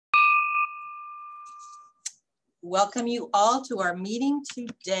welcome you all to our meeting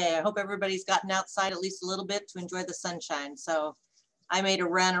today. I hope everybody's gotten outside at least a little bit to enjoy the sunshine. So I made a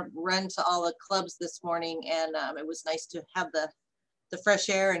run to all the clubs this morning, and it was nice to have the fresh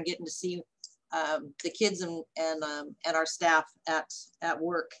air and getting to see the kids and our staff at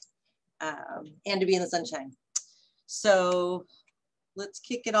work, and to be in the sunshine. So let's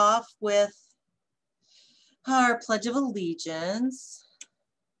kick it off with our Pledge of Allegiance.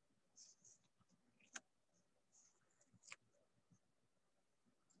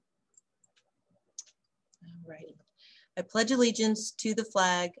 Alrighty. I pledge allegiance to the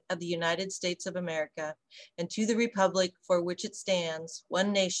flag of the United States of America and to the republic for which it stands,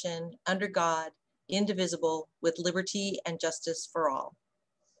 one nation, under God, indivisible, with liberty and justice for all.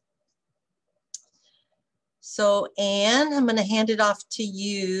 So, Anne, I'm going to hand it off to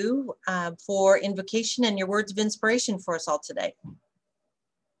you for invocation and your words of inspiration for us all today.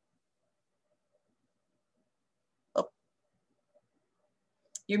 Oh,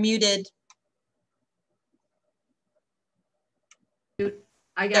 you're muted.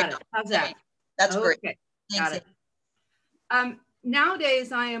 I got it. How's that? That's great. Okay, got it.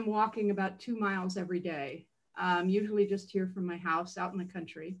 Nowadays, I am walking about 2 miles every day, usually just here from my house out in the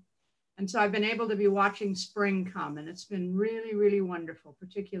country. And so I've been able to be watching spring come, and it's been really, really wonderful,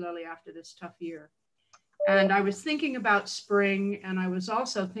 particularly after this tough year. And I was thinking about spring, and I was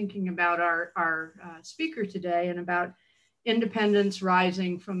also thinking about our speaker today and about independence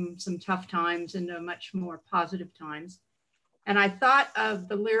rising from some tough times into much more positive times. And I thought of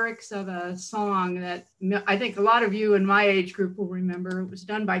the lyrics of a song that I think a lot of you in my age group will remember. It was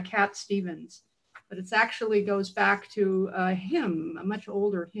done by Cat Stevens, but it actually goes back to a hymn, a much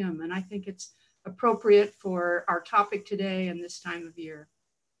older hymn. And I think it's appropriate for our topic today and this time of year.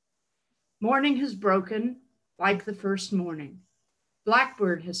 Morning has broken like the first morning.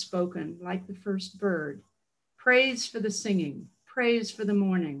 Blackbird has spoken like the first bird. Praise for the singing, praise for the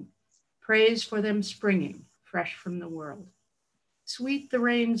morning, praise for them springing fresh from the world. Sweet the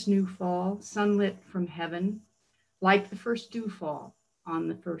rain's new fall, sunlit from heaven, like the first dewfall on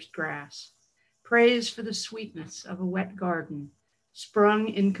the first grass. Praise for the sweetness of a wet garden, sprung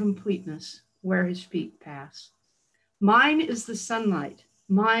in completeness where his feet pass. Mine is the sunlight,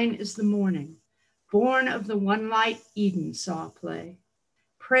 mine is the morning, born of the one light Eden saw play.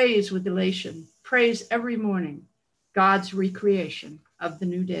 Praise with elation, praise every morning, God's recreation of the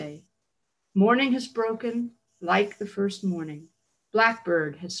new day. Morning has broken like the first morning.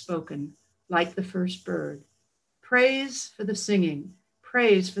 Blackbird has spoken like the first bird. Praise for the singing,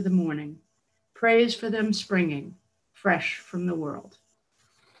 praise for the morning, praise for them springing fresh from the world.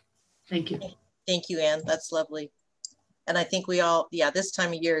 Thank you. Thank you, Anne. That's lovely. And I think we all, this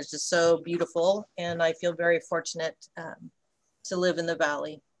time of year is just so beautiful. And I feel very fortunate to live in the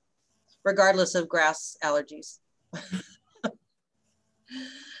Valley, regardless of grass allergies.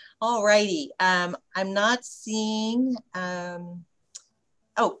 All righty. I'm not seeing,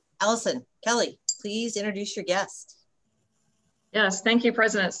 Allison Kelly, please introduce your guest. Yes, thank you,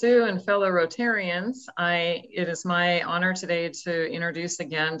 President Sue and fellow Rotarians. It is my honor today to introduce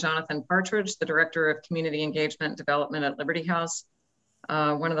again Jonathan Partridge, the Director of Community Engagement Development at Liberty House.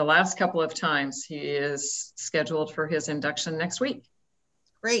 One of the last couple of times he is scheduled for his induction next week.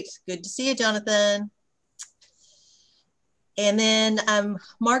 Great, good to see you, Jonathan. And then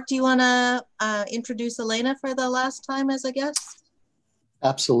Mark, do you want to introduce Elena for the last time as a guest?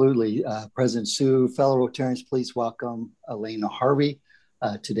 Absolutely. President Sue, fellow Rotarians, please welcome Elena Harvey.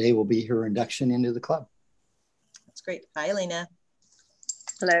 Today will be her induction into the club. That's great. Hi, Elena.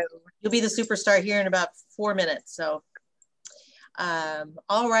 Hello. You'll be the superstar here in about 4 minutes. So,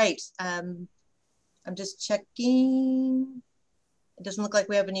 all right. I'm just checking. It doesn't look like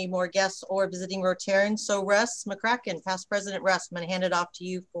we have any more guests or visiting Rotarians. So Russ McCracken, past President Russ, I'm going to hand it off to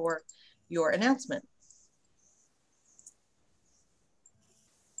you for your announcement.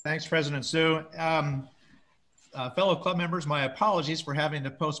 Thanks, President Sue. Fellow club members, my apologies for having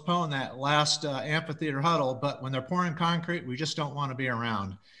to postpone that last amphitheater huddle, but when they're pouring concrete, we just don't want to be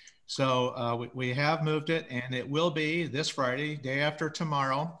around. So we have moved it, and it will be this Friday, day after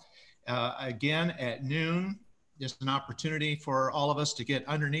tomorrow, again at noon. Just an opportunity for all of us to get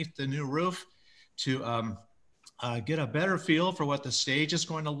underneath the new roof to get a better feel for what the stage is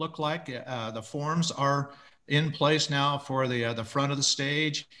going to look like. The forms are in place now for the front of the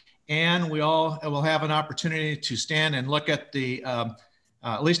stage, and we all will have an opportunity to stand and look at the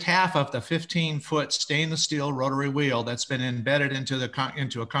at least half of the 15-foot stainless steel rotary wheel that's been embedded into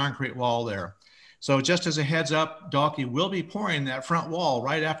a concrete wall there. So just as a heads up, Dalkey will be pouring that front wall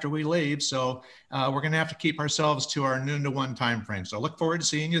right after we leave. So we're going to have to keep ourselves to our noon to 1 time frame. So look forward to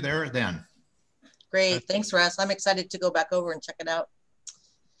seeing you there then. Great. Thanks, Russ. I'm excited to go back over and check it out.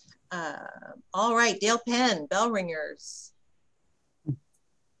 All right, Dale Penn, bell ringers.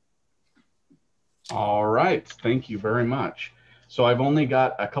 All right, thank you very much. So I've only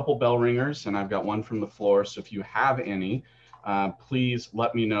got a couple bell ringers and I've got one from the floor. So if you have any, please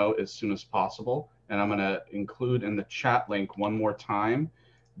let me know as soon as possible. And I'm gonna include in the chat link one more time,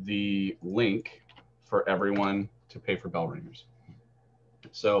 the link for everyone to pay for bell ringers.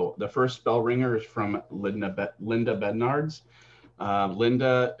 So the first bell ringer is from Linda Bednards.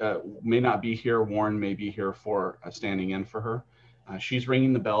 Linda may not be here. Warren may be here for standing in for her. She's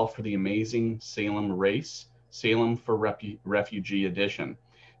ringing the bell for the amazing Salem race, Salem for Refugee Edition,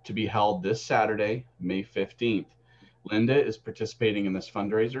 to be held this Saturday, May 15th. Linda is participating in this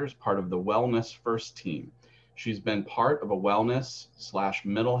fundraiser as part of the Wellness First team. She's been part of a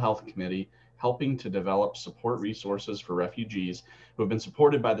wellness/mental health committee helping to develop support resources for refugees who have been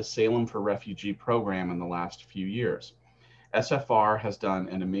supported by the Salem for Refugee program in the last few years. SFR has done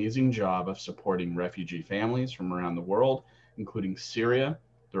an amazing job of supporting refugee families from around the world, including Syria,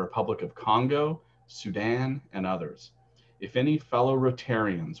 the Republic of Congo, Sudan, and others. If any fellow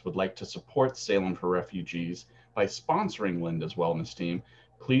Rotarians would like to support Salem for Refugees by sponsoring Linda's wellness team,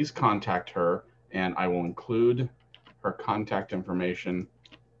 please contact her and I will include her contact information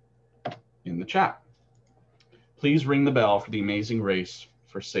in the chat. Please ring the bell for the amazing race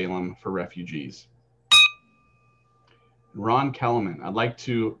for Salem for Refugees. Ron Kellerman, I'd like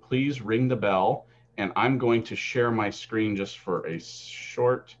to please ring the bell, and I'm going to share my screen just for a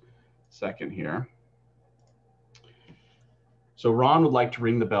short second here. So Ron would like to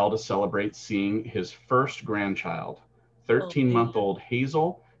ring the bell to celebrate seeing his first grandchild, 13-month-old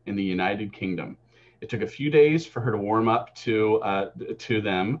Hazel, in the United Kingdom. It took a few days for her to warm up to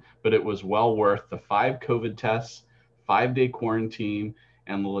them, but it was well worth the 5 COVID tests, 5-day quarantine,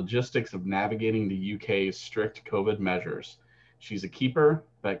 and the logistics of navigating the UK's strict COVID measures. She's a keeper,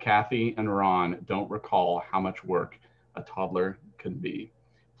 but Kathy and Ron don't recall how much work a toddler can be.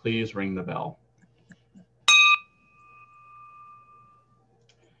 Please ring the bell.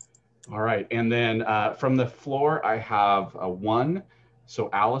 All right, and then from the floor, I have a 1. So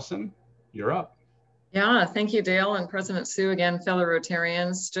Allison, you're up. Yeah, thank you, Dale and President Sue, again, fellow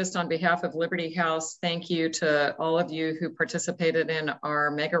Rotarians. Just on behalf of Liberty House, thank you to all of you who participated in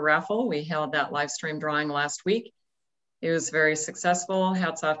our mega raffle. We held that live stream drawing last week. It was very successful.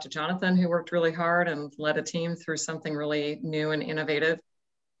 Hats off to Jonathan, who worked really hard and led a team through something really new and innovative.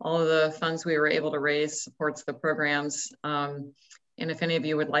 All of the funds we were able to raise supports the programs. And if any of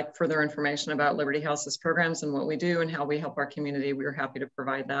you would like further information about Liberty House's programs and what we do and how we help our community, we're happy to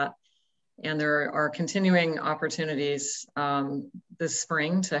provide that. And there are continuing opportunities this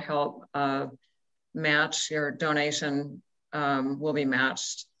spring to help match your donation. Will be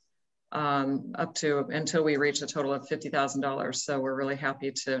matched up to until we reach a total of $50,000. So we're really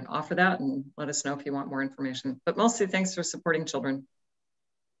happy to offer that, and let us know if you want more information. But mostly thanks for supporting children.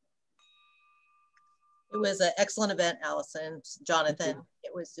 It was an excellent event, Allison, Jonathan.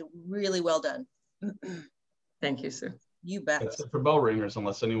 It was really well done. Thank you, Sue. You bet. That's it for bell ringers,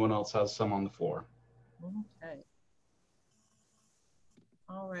 unless anyone else has some on the floor. Okay.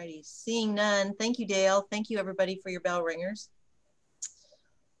 All righty, seeing none. Thank you, Dale. Thank you, everybody, for your bell ringers.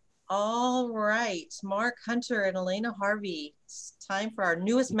 All right, Mark Hunter and Elena Harvey. It's time for our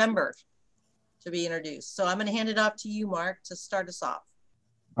newest member to be introduced. So I'm going to hand it off to you, Mark, to start us off.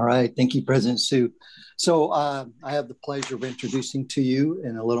 All right, thank you, President Sue. So I have the pleasure of introducing to you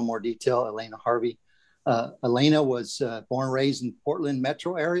in a little more detail, Elena Harvey. Elena was born and raised in Portland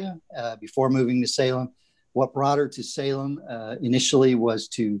metro area before moving to Salem. What brought her to Salem initially was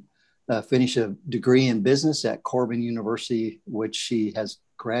to finish a degree in business at Corban University, which she has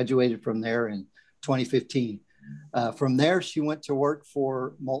graduated from there in 2015. From there, she went to work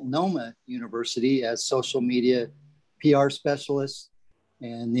for Multnomah University as social media PR specialist,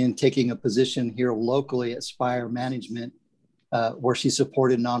 and then taking a position here locally at Spire Management, where she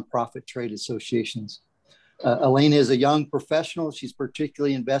supported nonprofit trade associations. Elena is a young professional. She's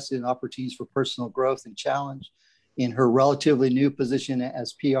particularly invested in opportunities for personal growth and challenge. In her relatively new position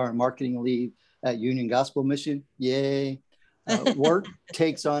as PR and marketing lead at Union Gospel Mission, yay, work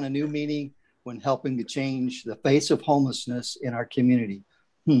takes on a new meaning when helping to change the face of homelessness in our community.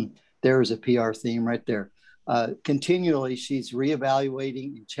 There is a PR theme right there. Continually, she's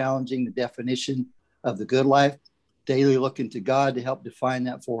reevaluating and challenging the definition of the good life, daily looking to God to help define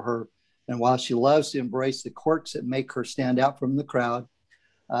that for her. And while she loves to embrace the quirks that make her stand out from the crowd,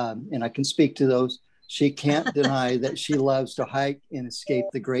 and I can speak to those, she can't deny that she loves to hike and escape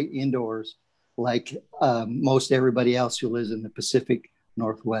the great indoors like most everybody else who lives in the Pacific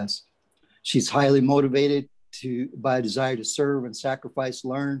Northwest. She's highly motivated by a desire to serve and sacrifice,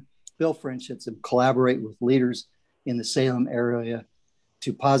 learn, build friendships, and collaborate with leaders in the Salem area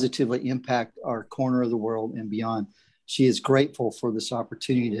to positively impact our corner of the world and beyond. She is grateful for this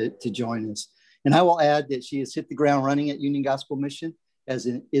opportunity to join us. And I will add that she has hit the ground running at Union Gospel Mission, is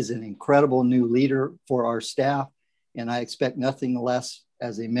an incredible new leader for our staff. And I expect nothing less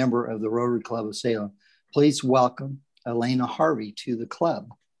as a member of the Rotary Club of Salem. Please welcome Elena Harvey to the club.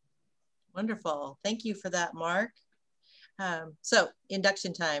 Wonderful. Thank you for that, Mark. So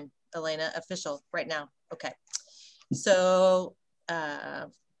induction time, Elena, official right now. Okay. So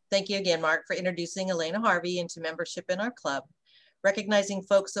thank you again, Mark, for introducing Elena Harvey into membership in our club. Recognizing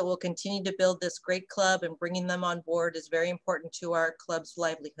folks that will continue to build this great club and bringing them on board is very important to our club's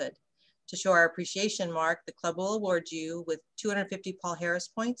livelihood. To show our appreciation, Mark, the club will award you with 250 Paul Harris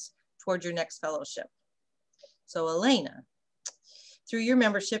points towards your next fellowship. So Elena, through your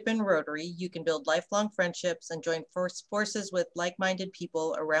membership in Rotary, you can build lifelong friendships and join forces with like-minded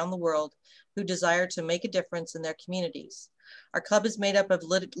people around the world who desire to make a difference in their communities. Our club is made up of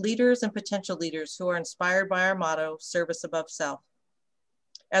leaders and potential leaders who are inspired by our motto, service above self.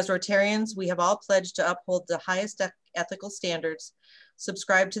 As Rotarians, we have all pledged to uphold the highest ethical standards,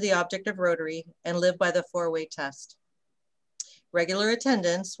 subscribe to the object of Rotary, and live by the four-way test. Regular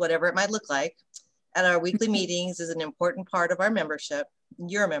attendance, whatever it might look like, at our weekly meetings is an important part of our membership,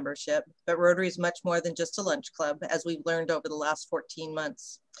 your membership, but Rotary is much more than just a lunch club, as we've learned over the last 14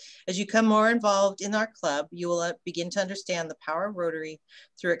 months. As you become more involved in our club, you will begin to understand the power of Rotary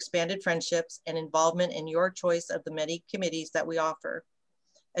through expanded friendships and involvement in your choice of the many committees that we offer.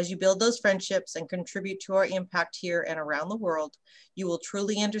 As you build those friendships and contribute to our impact here and around the world, you will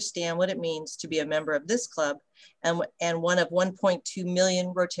truly understand what it means to be a member of this club and one of 1.2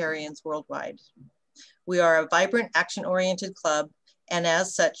 million Rotarians worldwide. We are a vibrant, action-oriented club, and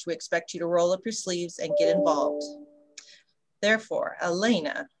as such, we expect you to roll up your sleeves and get involved. Therefore,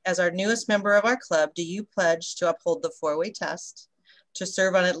 Elena, as our newest member of our club, do you pledge to uphold the four-way test, to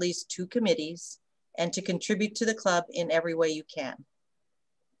serve on at least 2 committees, and to contribute to the club in every way you can?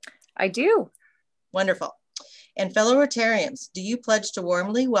 I do. Wonderful. And fellow Rotarians, do you pledge to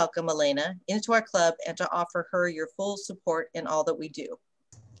warmly welcome Elena into our club and to offer her your full support in all that we do?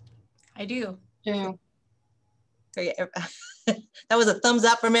 I do. Yeah. That was a thumbs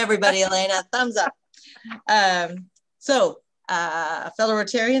up from everybody, Elena. Thumbs up. Fellow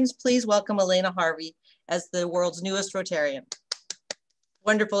Rotarians, please welcome Elena Harvey as the world's newest Rotarian.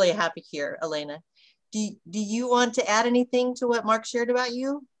 Wonderfully happy here, Elena. Do you want to add anything to what Mark shared about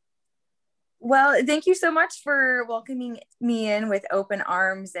you? Well, thank you so much for welcoming me in with open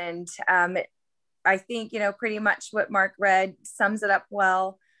arms. And I think, pretty much what Mark read sums it up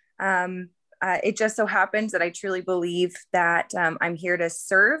well. It just so happens that I truly believe that I'm here to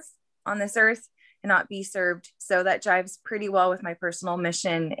serve on this earth and not be served. So that jives pretty well with my personal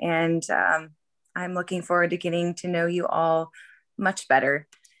mission. And I'm looking forward to getting to know you all much better.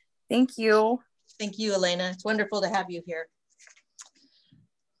 Thank you. Thank you, Elena. It's wonderful to have you here.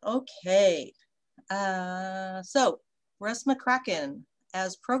 Okay. So Russ McCracken,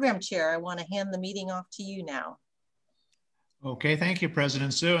 as program chair, I want to hand the meeting off to you now. Okay, thank you,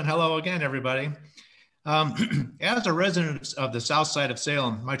 President Sue, and hello again, everybody. As a resident of the south side of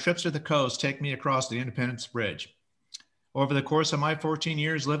Salem, my trips to the coast take me across the Independence Bridge. Over the course of my 14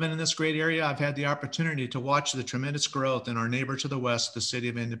 years living in this great area, I've had the opportunity to watch the tremendous growth in our neighbor to the west, the city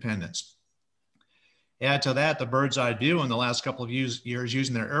of Independence. Add to that, the bird's eye view in the last couple of years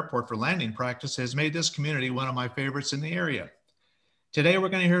using their airport for landing practice has made this community one of my favorites in the area. Today, we're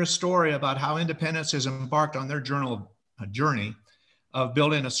going to hear a story about how Independence has embarked on their journey of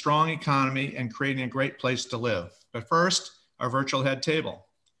building a strong economy and creating a great place to live. But first, our virtual head table.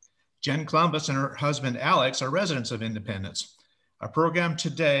 Jen Columbus and her husband, Alex, are residents of Independence. Our program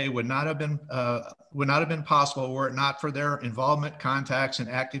today would not have been possible were it not for their involvement, contacts, and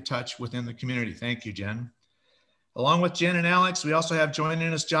active touch within the community. Thank you, Jen. Along with Jen and Alex, we also have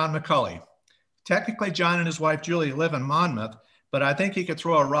joining us John McCulley. Technically, John and his wife, Julie, live in Monmouth, but I think he could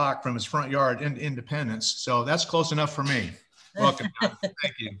throw a rock from his front yard into Independence, so that's close enough for me. Welcome, John.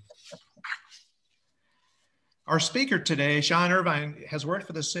 Thank you. Our speaker today, Shawn Irvine, has worked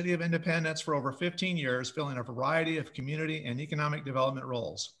for the City of Independence for over 15 years, filling a variety of community and economic development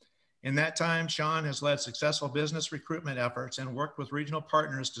roles. In that time, Shawn has led successful business recruitment efforts and worked with regional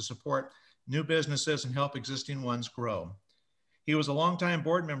partners to support new businesses and help existing ones grow. He was a longtime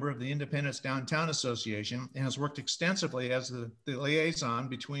board member of the Independence Downtown Association and has worked extensively as the liaison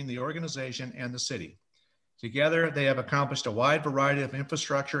between the organization and the city. Together, they have accomplished a wide variety of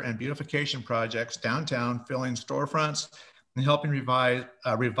infrastructure and beautification projects downtown, filling storefronts, and helping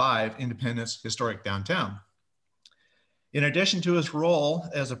revive Independence historic downtown. In addition to his role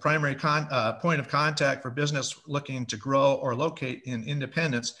as a primary point of contact for business looking to grow or locate in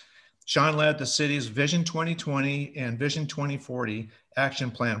Independence, Shawn led the city's Vision 2020 and Vision 2040 action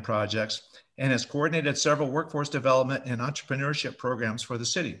plan projects and has coordinated several workforce development and entrepreneurship programs for the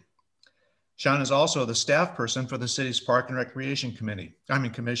city. Shawn is also the staff person for the city's Park and Recreation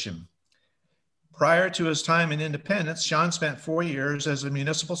Commission. Prior to his time in Independence, Shawn spent 4 years as a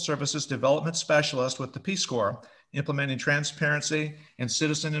municipal services development specialist with the Peace Corps, implementing transparency and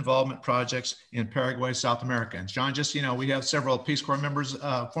citizen involvement projects in Paraguay, South America. And Shawn, just, you know, we have several Peace Corps members,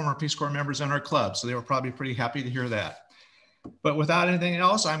 former Peace Corps members in our club, so they were probably pretty happy to hear that. But without anything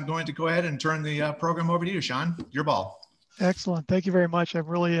else, I'm going to go ahead and turn the program over to you, Shawn. Your ball. Excellent. Thank you very much. I'm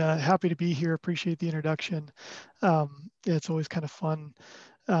really happy to be here. Appreciate the introduction. It's always kind of fun,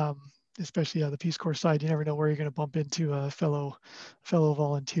 especially on the Peace Corps side. You never know where you're going to bump into fellow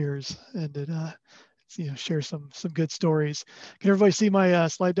volunteers, and it share some good stories. Can everybody see my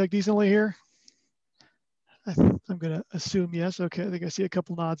slide deck decently here? I'm going to assume yes. Okay, I think I see a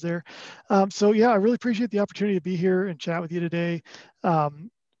couple nods there. So yeah, I really appreciate the opportunity to be here and chat with you today.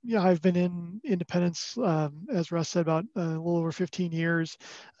 Yeah, I've been in Independence, as Russ said, about a little over 15 years.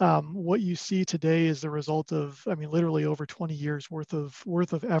 What you see today is the result of, I mean, literally over 20 years worth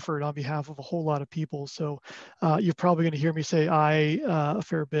of effort on behalf of a whole lot of people. So you're probably going to hear me say I a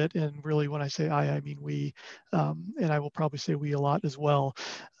fair bit, and really when I say I mean we, and I will probably say we a lot as well.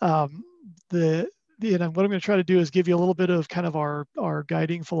 And what I'm going to try to do is give you a little bit of kind of our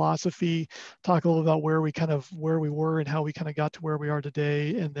guiding philosophy, talk a little about where we were and how we kind of got to where we are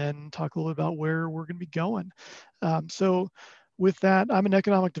today, and then talk a little bit about where we're going to be going. So with that, I'm an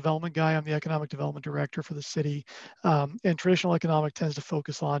economic development guy. I'm the economic development director for the city. And traditional economic tends to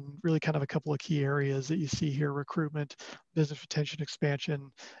focus on really kind of a couple of key areas that you see here: recruitment, business retention,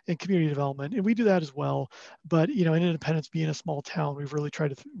 expansion, and community development. And we do that as well. But, you know, in Independence, being a small town, we've really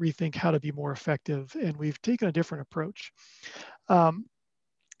tried to rethink how to be more effective. And we've taken a different approach.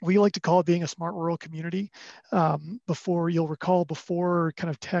 We like to call it being a smart rural community. You'll recall, before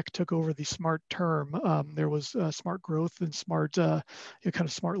kind of tech took over the smart term, there was smart growth and smart, kind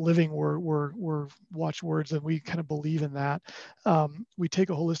of smart living were watchwords, and we kind of believe in that. We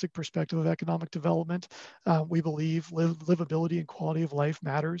take a holistic perspective of economic development. We believe livability and quality of life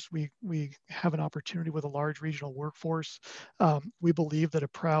matters. We have an opportunity with a large regional workforce. We believe that a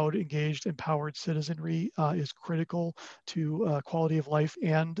proud, engaged, empowered citizenry is critical to quality of life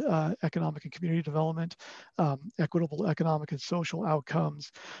and economic and community development, equitable economic and social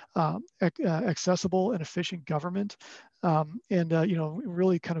outcomes, accessible and efficient government, and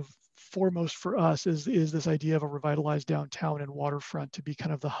really kind of foremost for us is this idea of a revitalized downtown and waterfront to be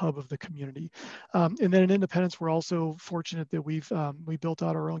kind of the hub of the community. And then in Independence, we're also fortunate that we built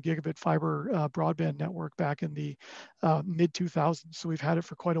out our own gigabit fiber broadband network back in the mid 2000s. So we've had it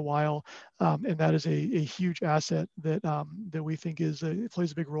for quite a while, and that is a huge asset that we think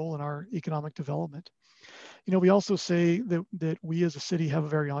plays a big role in our economic development. You know, we also say that we as a city have a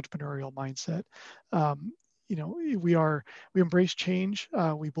very entrepreneurial mindset. We embrace change.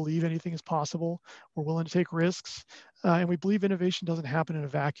 We believe anything is possible. We're willing to take risks, and we believe innovation doesn't happen in a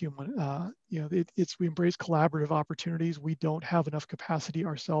vacuum. We embrace collaborative opportunities. We don't have enough capacity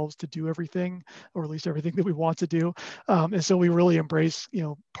ourselves to do everything, or at least everything that we want to do, and so we really embrace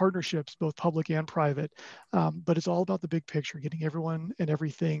partnerships, both public and private. But it's all about the big picture, getting everyone and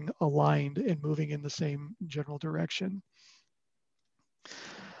everything aligned and moving in the same general direction.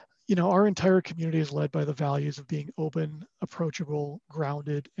 Our entire community is led by the values of being open, approachable,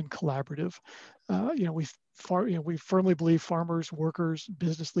 grounded, and collaborative. We firmly believe farmers, workers,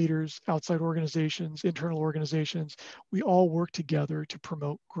 business leaders, outside organizations, internal organizations, we all work together to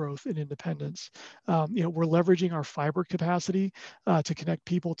promote growth and independence. We're leveraging our fiber capacity to connect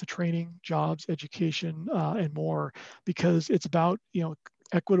people to training, jobs, education, and more, because it's about,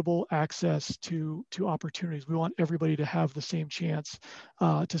 equitable access to opportunities. We want everybody to have the same chance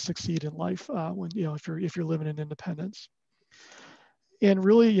to succeed in life if you're living in Independence. And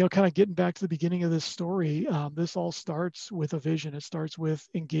really, kind of getting back to the beginning of this story, this all starts with a vision. It starts with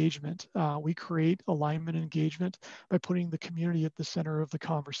engagement. We create alignment and engagement by putting the community at the center of the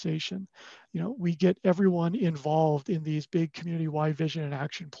conversation. We get everyone involved in these big community-wide vision and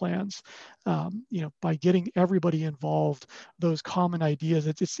action plans. By getting everybody involved, those common ideas.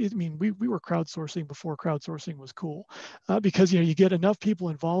 We were crowdsourcing before crowdsourcing was cool, because you get enough people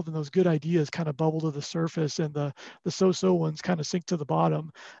involved, and those good ideas kind of bubble to the surface, and the so-so ones kind of sink to the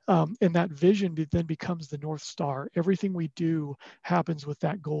bottom. And that vision then becomes the North Star. Everything we do happens with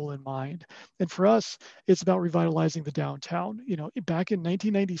that goal in mind. And for us, it's about revitalizing the downtown. You know, back in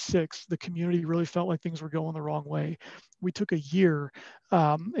 1996, the community really felt like things were going the wrong way. We took a year,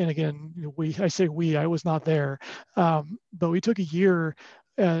 and again, I say we, I was not there, but we took a year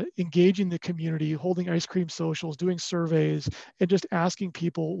engaging the community, holding ice cream socials, doing surveys, and just asking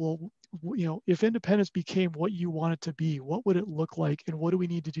people, well, you know, if Independence became what you want it to be, what would it look like, and what do we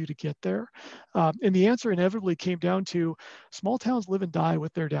need to do to get there? And the answer inevitably came down to small towns live and die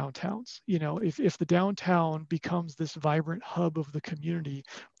with their downtowns. You know, if the downtown becomes this vibrant hub of the community,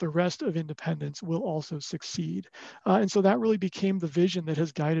 the rest of Independence will also succeed. And so that really became the vision that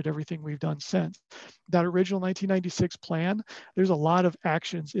has guided everything we've done since. That original 1996 plan, there's a lot of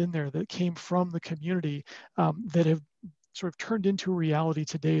actions in there that came from the community that have sort of turned into a reality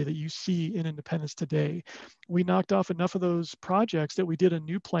today that you see in Independence today. We knocked off enough of those projects that we did a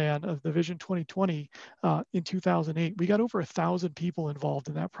new plan of the Vision 2020 in 2008. We got over 1,000 people involved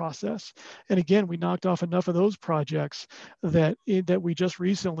in that process. And again, we knocked off enough of those projects that we just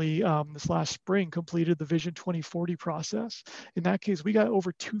recently, this last spring, completed the Vision 2040 process. In that case, we got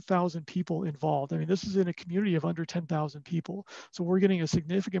over 2,000 people involved. I mean, this is in a community of under 10,000 people. So we're getting a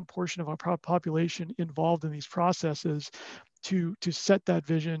significant portion of our population involved in these processes to set that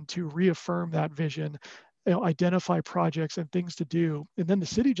vision, to reaffirm that vision, you know, identify projects and things to do. And then the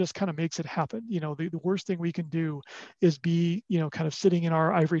city just kind of makes it happen. You know, the worst thing we can do is be, you know, kind of sitting in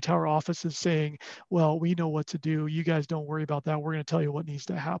our ivory tower offices saying, well, we know what to do. You guys don't worry about that. We're going to tell you what needs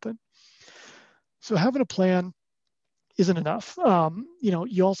to happen. So having a plan isn't enough. You know,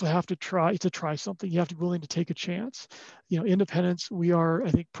 you also have to try something. You have to be willing to take a chance. You know, Independence, we are,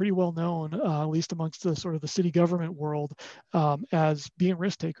 I think, pretty well known, at least amongst the sort of the city government world, as being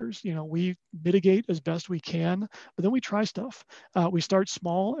risk takers. You know, we mitigate as best we can, but then we try stuff. We start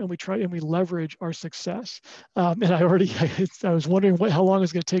small and we try and we leverage our success. And I was wondering how long it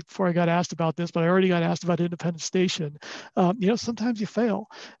was going to take before I got asked about this, but I already got asked about Independence Station. You know, sometimes you fail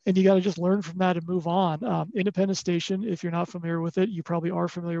and you got to just learn from that and move on. Independence Station, if you're not familiar with it, you probably are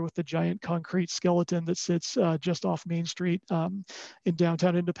familiar with the giant concrete skeleton that sits just off Main Street in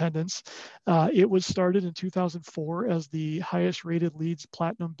downtown Independence. It was started in 2004 as the highest rated LEED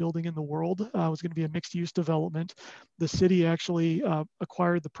Platinum building in the world. It was going to be a mixed use development. The city actually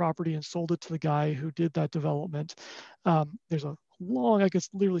acquired the property and sold it to the guy who did that development. There's a long, I could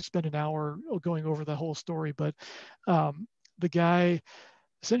literally spend an hour going over the whole story, but the guy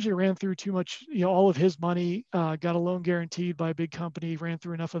essentially ran through too much, you know, all of his money, got a loan guaranteed by a big company, ran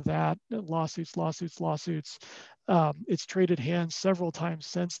through enough of that, lawsuits. It's traded hands several times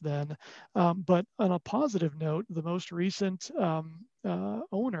since then. But on a positive note, the most recent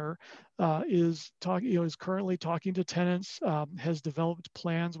owner is currently talking to tenants, has developed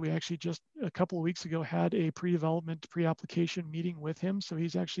plans. We actually just a couple of weeks ago had a pre-application meeting with him. So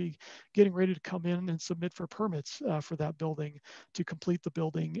he's actually getting ready to come in and submit for permits for that building to complete the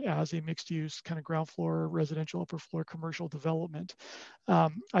building as a mixed use kind of ground floor residential, upper floor commercial development.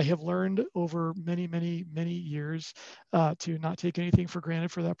 I have learned over many years to not take anything for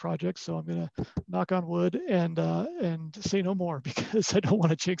granted for that project. So I'm going to knock on wood and say no more because I don't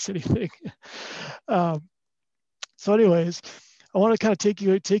want to jinx anything. So anyways, I want to kind of take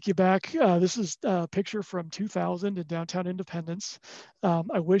you back. This is a picture from 2000 in downtown Independence.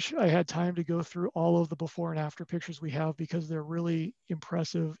 I wish I had time to go through all of the before and after pictures we have because they're really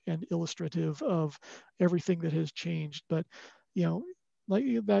impressive and illustrative of everything that has changed. But you know, like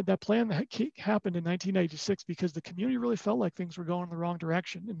that plan that happened in 1996 because the community really felt like things were going in the wrong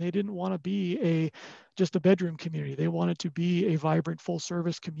direction, and they didn't want to be just a bedroom community. They wanted to be a vibrant,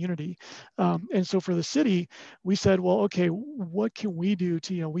 full-service community. And so for the city, we said, well, okay, what can we do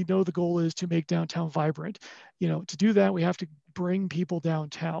to, you know, we know the goal is to make downtown vibrant. You know, to do that, we have to bring people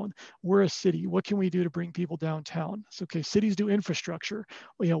downtown. We're a city. What can we do to bring people downtown? So, okay, cities do infrastructure.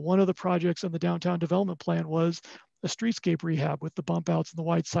 Well, you know, one of the projects on the downtown development plan was a streetscape rehab with the bump outs and the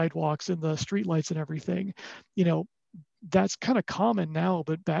wide sidewalks and the street lights and everything. You know, that's kind of common now,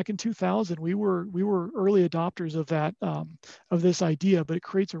 but back in 2000, we were early adopters of that, of this idea, but it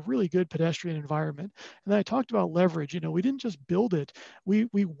creates a really good pedestrian environment. And then I talked about leverage. You know, we didn't just build it, we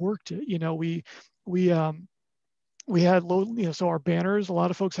worked it. You know, we had so our banners, a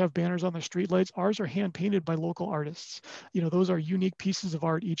lot of folks have banners on their streetlights. Ours are hand painted by local artists. You know, those are unique pieces of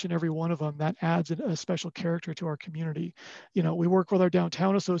art, each and every one of them, that adds a special character to our community. You know, we work with our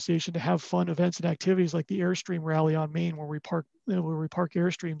downtown association to have fun events and activities like the Airstream Rally on Main, where we park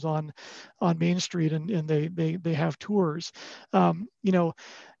Airstreams on Main Street, and they have tours. You know,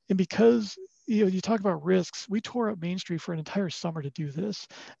 and because you talk about risks. We tore up Main Street for an entire summer to do this.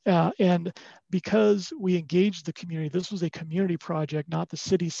 And because we engaged the community, this was a community project, not the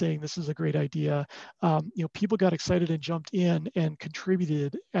city saying this is a great idea. People got excited and jumped in and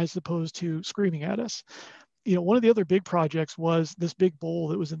contributed as opposed to screaming at us. One of the other big projects was this big bowl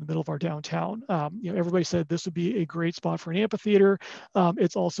that was in the middle of our downtown. Everybody said this would be a great spot for an amphitheater.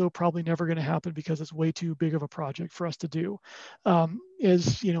 It's also probably never going to happen because it's way too big of a project for us to do.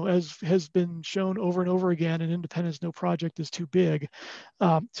 As has been shown over and over again in Independence, no project is too big.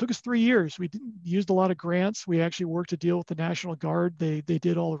 Took us 3 years. We used a lot of grants. We actually worked to deal with the National Guard. They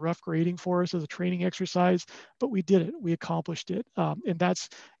did all the rough grading for us as a training exercise, but we did it. We accomplished it, and that's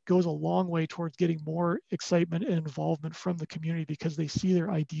goes a long way towards getting more excitement and involvement from the community because they see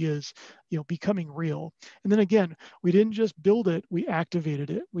their ideas, becoming real. And then again, we didn't just build it, we activated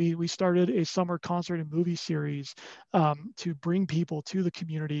it. We started a summer concert and movie series to bring people to the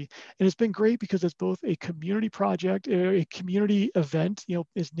community. And it's been great because it's both a community project, a community event,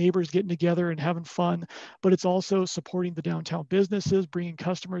 as neighbors getting together and having fun, but it's also supporting the downtown businesses, bringing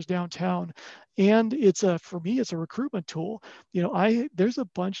customers downtown. And for me, it's a recruitment tool. There's a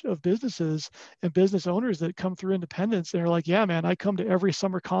bunch of businesses and business owners that come through Independence and are like, yeah, man, I come to every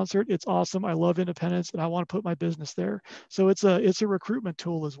summer concert. It's awesome. I love Independence and I want to put my business there. So it's a recruitment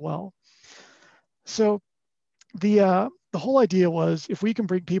tool as well. So the whole idea was if we can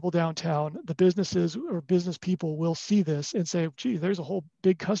bring people downtown, the businesses or business people will see this and say, gee, there's a whole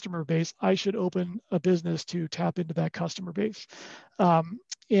big customer base. I should open a business to tap into that customer base.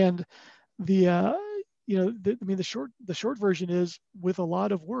 And the short version is with a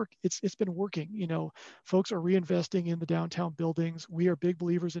lot of work, it's been working. Folks are reinvesting in the downtown buildings. We are big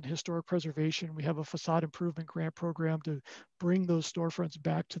believers in historic preservation. We have a facade improvement grant program to bring those storefronts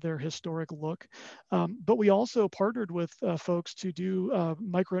back to their historic look. But we also partnered with folks to do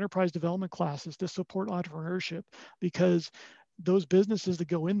micro enterprise development classes to support entrepreneurship because those businesses that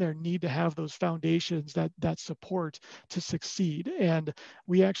go in there need to have those foundations that support to succeed. And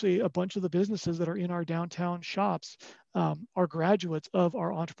we actually, a bunch of the businesses that are in our downtown shops are graduates of our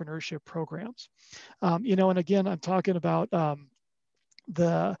entrepreneurship programs. And again, I'm talking about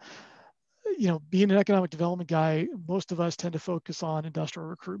being an economic development guy, most of us tend to focus on industrial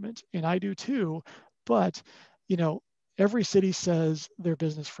recruitment, and I do too, but every city says they're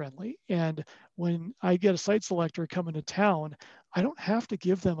business friendly. And when I get a site selector coming to town, I don't have to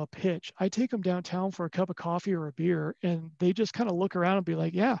give them a pitch. I take them downtown for a cup of coffee or a beer, and they just kind of look around and be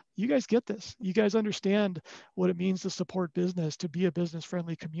like, yeah, you guys get this. You guys understand what it means to support business, to be a business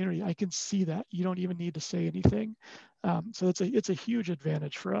friendly community. I can see that. You don't even need to say anything. So it's a huge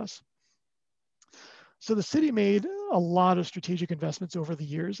advantage for us. So the city made a lot of strategic investments over the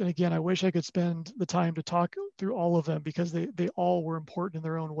years. And again, I wish I could spend the time to talk through all of them because they all were important in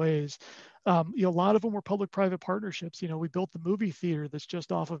their own ways. A lot of them were public-private partnerships. We built the movie theater that's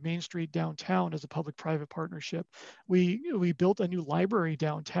just off of Main Street downtown as a public-private partnership. We built a new library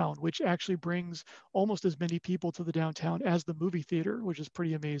downtown, which actually brings almost as many people to the downtown as the movie theater, which is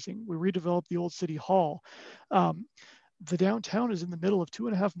pretty amazing. We redeveloped the old city hall. The downtown is in the middle of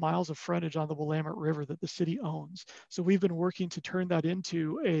 2.5 miles of frontage on the Willamette River that the city owns. So we've been working to turn that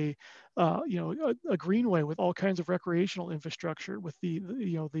into a greenway with all kinds of recreational infrastructure, with the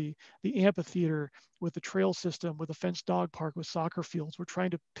amphitheater, with the trail system, with a fenced dog park, with soccer fields. We're trying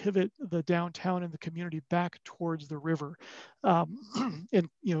to pivot the downtown and the community back towards the river. And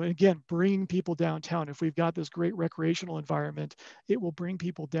again, bringing people downtown. If we've got this great recreational environment, it will bring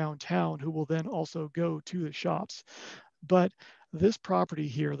people downtown who will then also go to the shops. But this property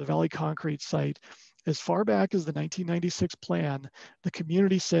here, the Valley Concrete site, as far back as the 1996 plan, the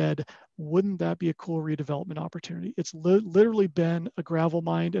community said, wouldn't that be a cool redevelopment opportunity? It's literally been a gravel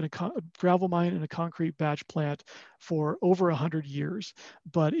mine and a concrete batch plant for over 100 years,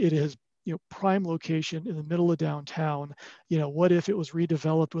 but it is prime location in the middle of downtown. What if it was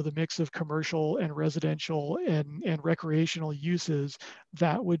redeveloped with a mix of commercial and residential and recreational uses?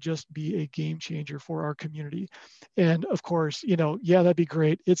 That would just be a game changer for our community. And of course, yeah, that'd be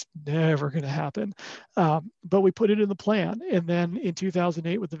great. It's never going to happen. But we put it in the plan. And then in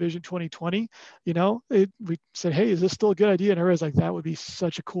 2008 with the Vision 2020, we said, hey, is this still a good idea? And everybody's like, that would be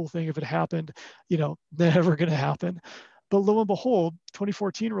such a cool thing if it happened. Never going to happen. But lo and behold,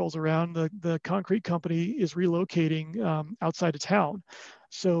 2014 rolls around, the concrete company is relocating outside of town.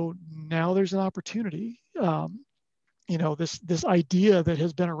 So now there's an opportunity. This idea that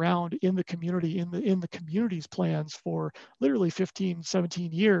has been around in the community, in the community's plans for literally 15,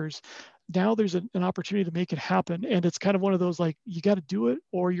 17 years. Now there's an opportunity to make it happen. And it's kind of one of those, like, you got to do it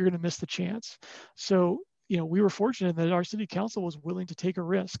or you're going to miss the chance. So we were fortunate that our city council was willing to take a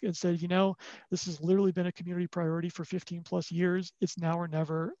risk and said, this has literally been a community priority for 15 plus years. It's now or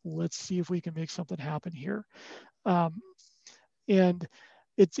never. Let's see if we can make something happen here. And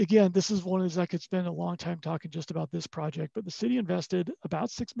it's, again, this is one of those, I could spend a long time talking just about this project, but the city invested about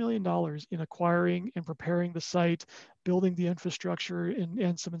 $6 million in acquiring and preparing the site, building the infrastructure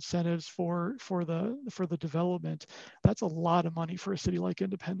and some incentives for the development. That's a lot of money for a city like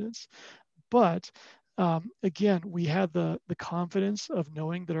Independence. But again, we had the confidence of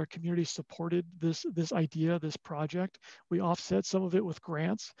knowing that our community supported this idea, this project. We offset some of it with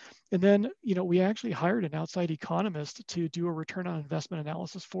grants. And then, we actually hired an outside economist to do a return on investment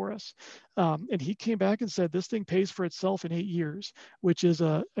analysis for us. And he came back and said, this thing pays for itself in 8 years, which is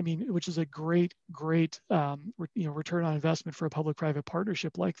a great return on investment for a public-private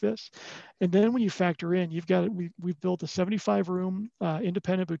partnership like this. And then when you factor in, we've built a 75-room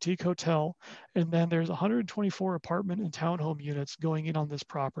independent boutique hotel, and then there's 124 apartment and townhome units going in on this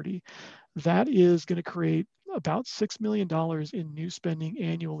property. That is going to create about $6 million in new spending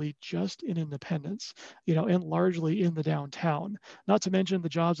annually just in Independence, and largely in the downtown. Not to mention the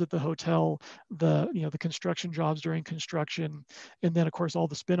jobs at the hotel, the construction jobs during construction, and then of course all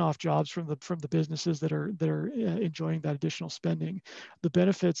the spin-off jobs from the businesses that are enjoying that additional spending. The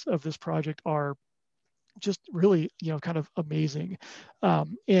benefits of this project are just really, kind of amazing.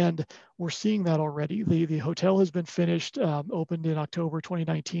 And we're seeing that already. The hotel has been finished, opened in October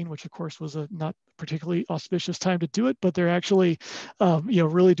 2019, which of course was a not particularly auspicious time to do it, but they're actually,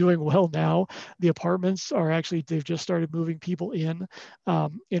 really doing well now. The apartments are actually, they've just started moving people in.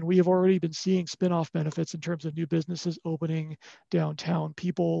 And we have already been seeing spin-off benefits in terms of new businesses opening downtown,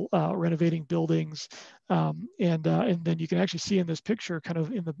 people renovating buildings. And then you can actually see in this picture, kind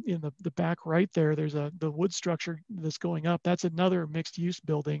of in the back right there, there's the wood structure that's going up. That's another mixed use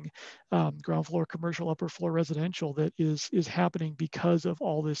building, ground floor commercial, upper floor residential, that is happening because of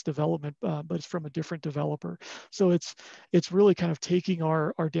all this development, but it's from a different developer. So it's really kind of taking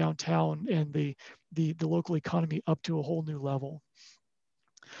our downtown and the local economy up to a whole new level.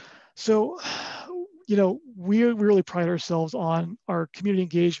 So, we really pride ourselves on our community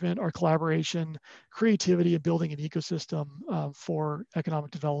engagement, our collaboration, creativity, and building an ecosystem for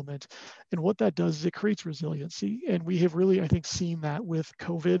economic development. And what that does is it creates resiliency. And we have really, I think, seen that with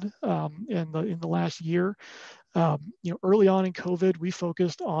COVID in the last year. Early on in COVID, we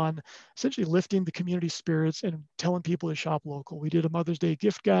focused on essentially lifting the community spirits and telling people to shop local. We did a Mother's Day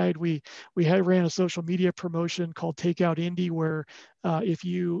gift guide. We ran a social media promotion called Takeout Indie, where if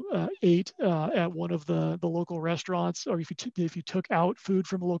you ate at one of the local restaurants, or if you took out food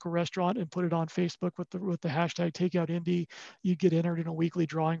from a local restaurant and put it on Facebook with the hashtag Takeout Indie, you'd get entered in a weekly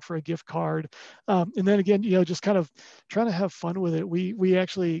drawing for a gift card. And then again, just kind of trying to have fun with it. We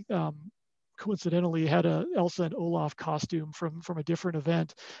actually coincidentally had a Elsa and Olaf costume from a different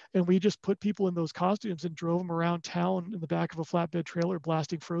event, and we just put people in those costumes and drove them around town in the back of a flatbed trailer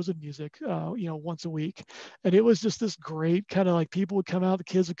blasting Frozen music once a week. And it was just this great kind of, like, people would come out, the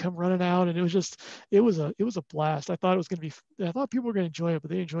kids would come running out, and it was a blast. I thought people were going to enjoy it,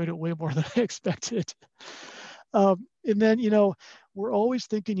 but they enjoyed it way more than I expected. And then, we're always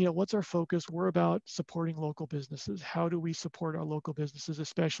thinking, what's our focus? We're about supporting local businesses. How do we support our local businesses,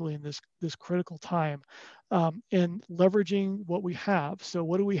 especially in this critical time? And leveraging what we have. So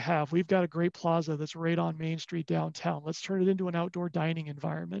what do we have? We've got a great plaza that's right on Main Street downtown. Let's turn it into an outdoor dining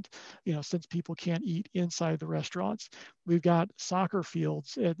environment, since people can't eat inside the restaurants. We've got soccer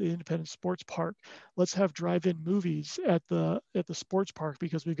fields at the Independent Sports Park. Let's have drive-in movies at the sports park,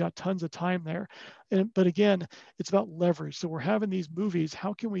 because we've got tons of time there. But again, it's about leverage. So we're having these movies.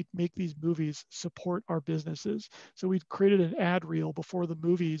 How can we make these movies support our businesses? So we created an ad reel before the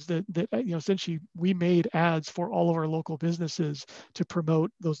movies that essentially we made ads for all of our local businesses to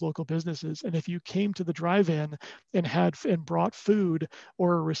promote those local businesses. And if you came to the drive-in and brought food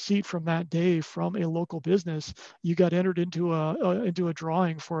or a receipt from that day from a local business, you got entered into a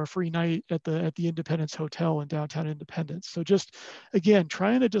drawing for a free night at the Independence Hotel in downtown Independence. So just, again,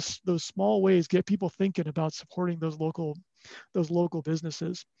 trying to just those small ways get people thinking about supporting those local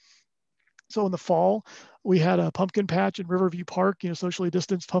businesses. So in the fall, we had a pumpkin patch in Riverview Park, socially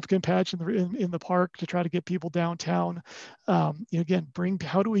distanced pumpkin patch in the park to try to get people downtown. Again,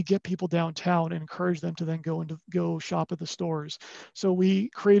 how do we get people downtown and encourage them to then go shop at the stores? So we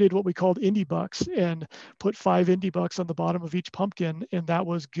created what we called Indie Bucks and put 5 Indie Bucks on the bottom of each pumpkin, and that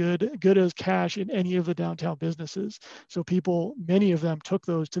was good as cash in any of the downtown businesses. So many of them took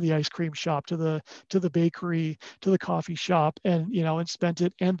those to the ice cream shop, to the bakery, to the coffee shop, and spent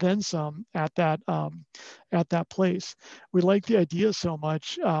it and then some at that at that place. We liked the idea so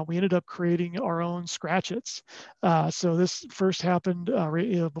much, we ended up creating our own scratchets. So this first happened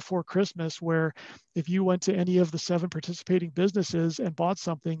right, before Christmas, where if you went to any of the 7 participating businesses and bought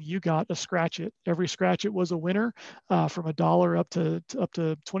something, you got a scratchet. Every scratchet was a winner, from $1 up to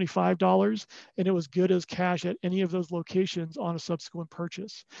 $25, and it was good as cash at any of those locations on a subsequent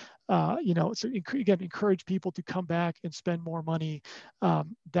purchase. So again, encourage people to come back and spend more money.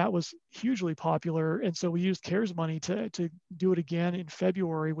 That was hugely popular, and so we used CARES money to do it again in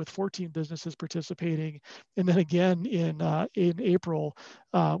February with 14 businesses participating, and then again in April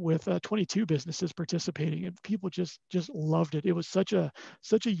with 22 businesses participating, and people just loved it. It was such a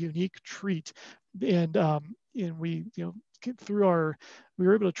unique treat, and we we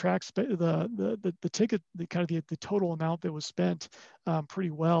were able to track the ticket, the total amount that was spent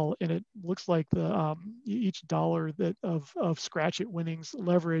pretty well, and it looks like each dollar of scratch it winnings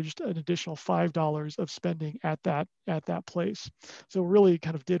leveraged an additional $5 of spending at that place. So really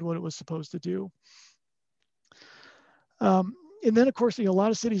kind of did what it was supposed to do. And then, of course, a lot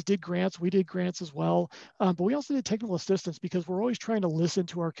of cities did grants. We did grants as well, but we also did technical assistance because we're always trying to listen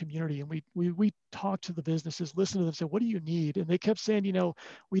to our community. And we talked to the businesses, listen to them, say, what do you need? And they kept saying,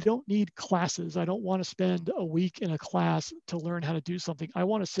 we don't need classes. I don't want to spend a week in a class to learn how to do something. I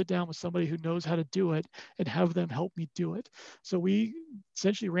want to sit down with somebody who knows how to do it and have them help me do it. So we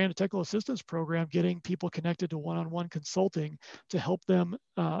essentially ran a technical assistance program, getting people connected to one-on-one consulting to help them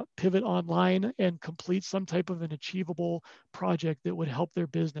pivot online and complete some type of an achievable project that would help their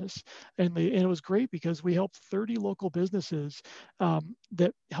business. And it was great because we helped 30 local businesses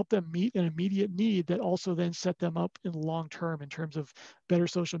that helped them meet an immediate need that also then set them up in the long term in terms of better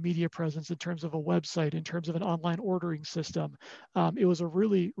social media presence, in terms of a website, in terms of an online ordering system. It was a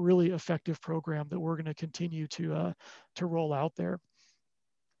really, really effective program that we're going to continue to roll out there.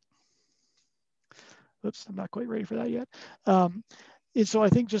 Oops, I'm not quite ready for that yet. And so I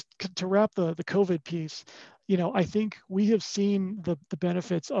think just to wrap the COVID piece, I think we have seen the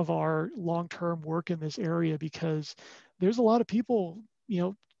benefits of our long-term work in this area, because there's a lot of people,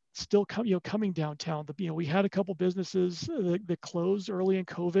 still coming downtown. We had a couple businesses that closed early in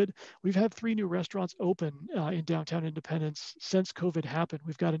COVID. We've had 3 new restaurants open in downtown Independence since COVID happened.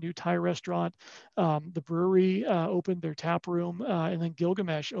 We've got a new Thai restaurant. The brewery opened their tap room, and then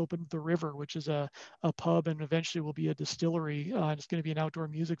Gilgamesh opened the River, which is a pub and eventually will be a distillery. And it's going to be an outdoor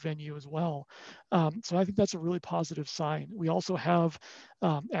music venue as well. So I think that's a really positive sign. We also have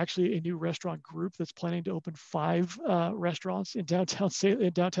actually a new restaurant group that's planning to open 5 restaurants in downtown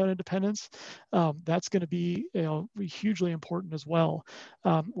Independence. That's going to be hugely important as well.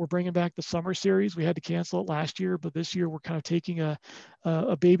 We're bringing back the summer series. We had to cancel it last year, but this year we're kind of taking a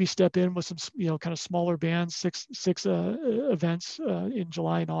baby step in with some kind of smaller bands, six events in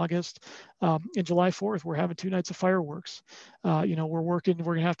July and August. In July 4th, we're having 2 nights of fireworks. We're going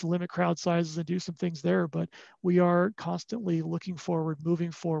to have to limit crowd sizes and do some things there, but we are constantly looking forward,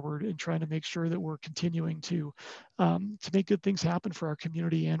 moving forward, and trying to make sure that we're continuing to make good things happen for our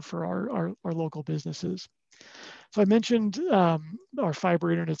community and for our local businesses. So I mentioned our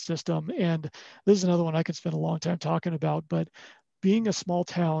fiber internet system, and this is another one I could spend a long time talking about, but being a small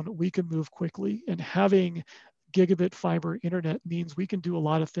town, we can move quickly, and having gigabit fiber internet means we can do a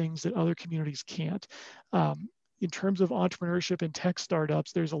lot of things that other communities can't. In terms of entrepreneurship and tech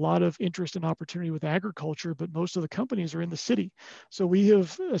startups, there's a lot of interest and opportunity with agriculture, but most of the companies are in the city. So we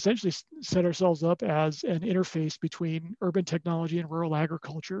have essentially set ourselves up as an interface between urban technology and rural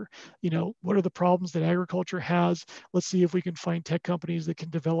agriculture. What are the problems that agriculture has? Let's see if we can find tech companies that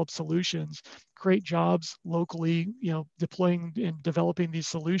can develop solutions, create jobs locally, deploying and developing these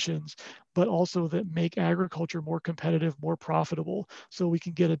solutions, but also that make agriculture more competitive, more profitable, so we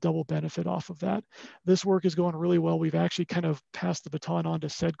can get a double benefit off of that. This work is going really well. We've actually kind of passed the baton on to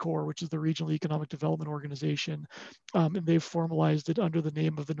SEDCOR, which is the Regional Economic Development Organization, and they've formalized it under the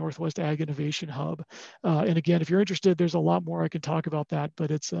name of the Northwest Ag Innovation Hub. And again, if you're interested, there's a lot more I can talk about that,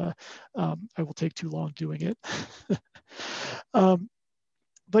 but I will take too long doing it.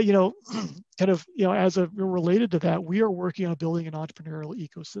 But as related to that, we are working on building an entrepreneurial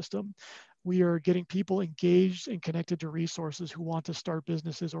ecosystem. We are getting people engaged and connected to resources who want to start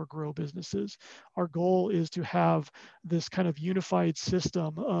businesses or grow businesses. Our goal is to have this kind of unified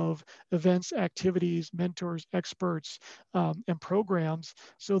system of events, activities, mentors, experts, and programs,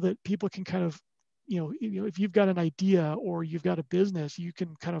 so that people can kind of if you've got an idea or you've got a business, you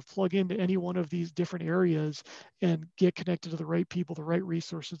can kind of plug into any one of these different areas and get connected to the right people, the right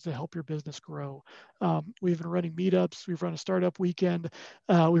resources to help your business grow. We've been running meetups. We've run a startup weekend.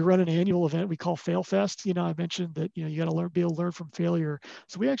 We run an annual event we call Fail Fest. I mentioned that, you got to be able to learn from failure.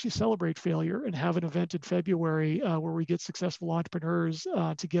 So we actually celebrate failure and have an event in February where we get successful entrepreneurs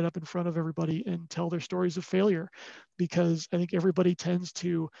to get up in front of everybody and tell their stories of failure, because I think everybody tends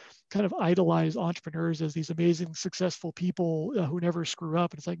to kind of idolize entrepreneurs as these amazing, successful people who never screw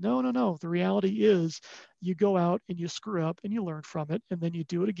up. And it's like, no. The reality is you go out and you screw up and you learn from it, and then you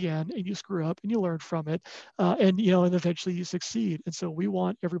do it again and you screw up and you learn from it, and eventually you succeed. And so we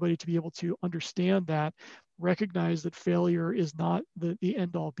want everybody to be able to understand that, recognize that failure is not the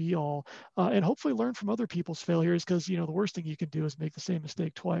end all be all, and hopefully learn from other people's failures, because the worst thing you can do is make the same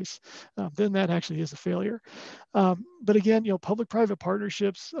mistake twice. Then that actually is a failure. But again, public-private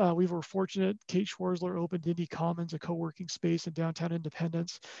partnerships, we were fortunate. Kate Schwarzler opened Indy Commons, a co-working space in downtown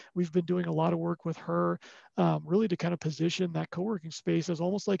Independence. We've been doing a lot of work with her, really to kind of position that co-working space as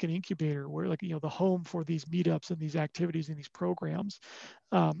almost like an incubator, where the home for these meetups and these activities and these programs.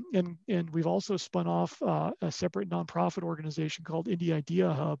 And we've also spun off a separate nonprofit organization called Indie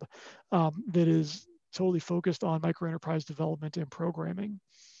Idea Hub that is totally focused on microenterprise development and programming.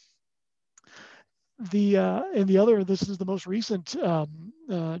 This is the most recent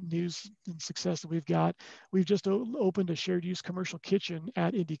news and success that we've got. We've just opened a shared use commercial kitchen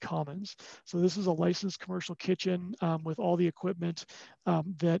at Indy Commons. So this is a licensed commercial kitchen with all the equipment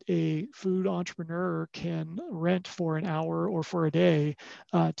that a food entrepreneur can rent for an hour or for a day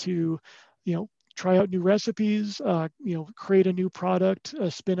to, try out new recipes, create a new product,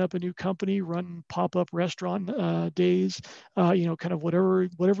 spin up a new company, run pop-up restaurant days, kind of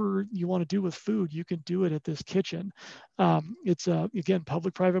whatever you want to do with food, you can do it at this kitchen. It's again,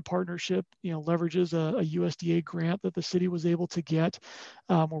 public-private partnership, leverages a USDA grant that the city was able to get.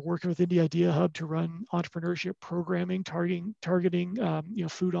 We're working with Indie Idea Hub to run entrepreneurship programming, targeting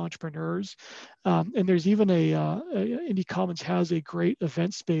food entrepreneurs. And there's even Indy Commons has a great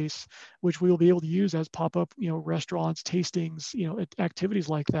event space, which we will be able to use as pop-up, restaurants, tastings, activities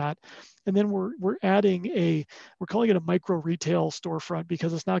like that. And then we're adding we're calling it a micro retail storefront,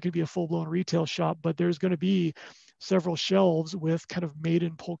 because it's not going to be a full-blown retail shop, but there's going to be several shelves with kind of made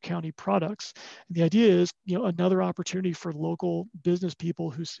in Polk County products. And the idea is, another opportunity for local business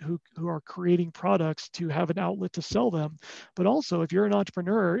people who are creating products to have an outlet to sell them. But also, if you're an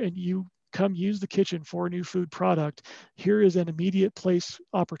entrepreneur and you come use the kitchen for a new food product, here is an immediate place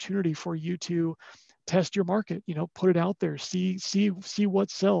opportunity for you to test your market, put it out there, see what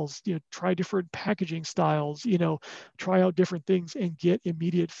sells, try different packaging styles, try out different things and get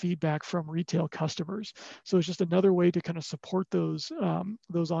immediate feedback from retail customers. So it's just another way to kind of support those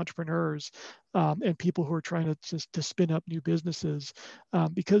entrepreneurs and people who are trying to spin up new businesses,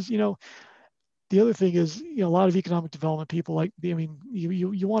 because the other thing is, a lot of economic development people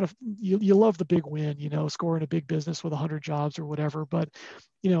you love the big win, scoring a big business with 100 jobs or whatever. But,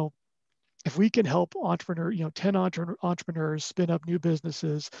 if we can help 10 entrepreneurs spin up new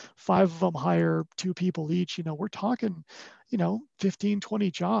businesses, 5 of them hire 2 people each, we're talking, 15, 20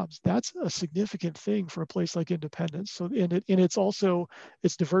 jobs. That's a significant thing for a place like Independence. So, and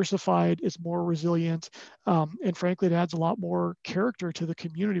it's diversified, it's more resilient, and frankly, it adds a lot more character to the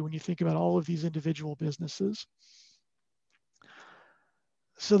community when you think about all of these individual businesses.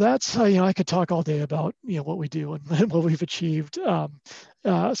 So that's, I could talk all day about, what we do and what we've achieved.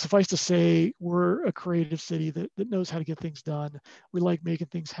 Suffice to say, we're a creative city that knows how to get things done. We like making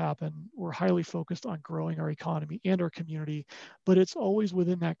things happen. We're highly focused on growing our economy and our community, but it's always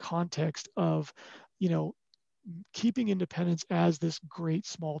within that context of, keeping Independence as this great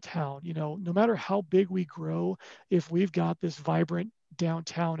small town. No matter how big we grow, if we've got this vibrant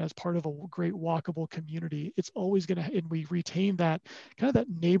downtown as part of a great walkable community, it's always going to, and we retain that kind of that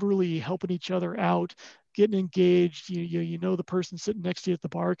neighborly, helping each other out, getting engaged, the person sitting next to you at the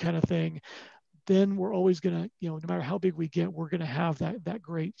bar kind of thing, then we're always going to, no matter how big we get, we're going to have that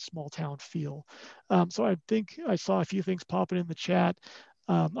great small town feel. So I think I saw a few things popping in the chat.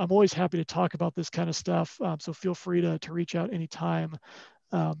 I'm always happy to talk about this kind of stuff. So feel free to reach out anytime.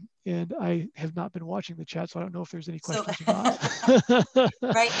 And I have not been watching the chat, so I don't know if there's any questions or not.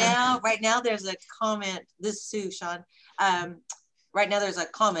 Right now there's a comment. This is Sue, Shawn. Right now there's a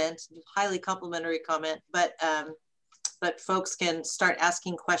comment, highly complimentary comment, but folks can start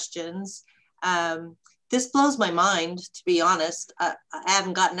asking questions. This blows my mind, to be honest. I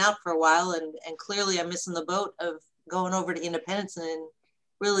haven't gotten out for a while, and clearly I'm missing the boat of going over to Independence and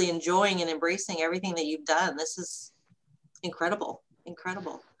really enjoying and embracing everything that you've done. This is incredible.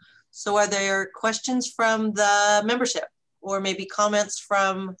 So are there questions from the membership or maybe comments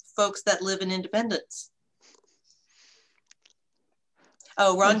from folks that live in Independence?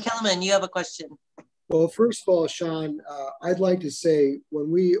 Oh, Ron Kellerman, you have a question. Well, first of all, Shawn, I'd like to say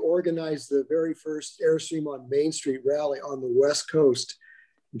when we organized the very first Airstream on Main Street rally on the West Coast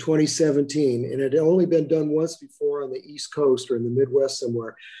in 2017, and it had only been done once before on the East Coast or in the Midwest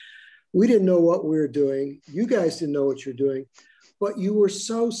somewhere, we didn't know what we were doing. You guys didn't know what you're doing, but you were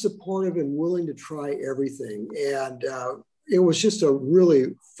so supportive and willing to try everything. And it was just a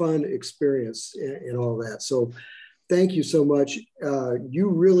really fun experience and all that. So thank you so much. You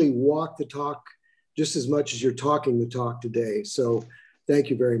really walk the talk just as much as you're talking the talk today. So thank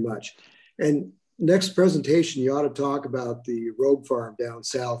you very much. And next presentation, you ought to talk about the Rogue Farm down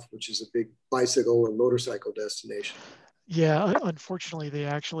south, which is a big bicycle and motorcycle destination. Yeah, unfortunately, they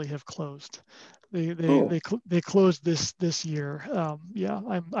actually have closed. They closed this year. Yeah,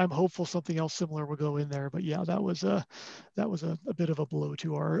 I'm hopeful something else similar will go in there. But yeah, that was a bit of a blow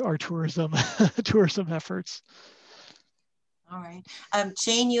to our tourism tourism efforts. All right,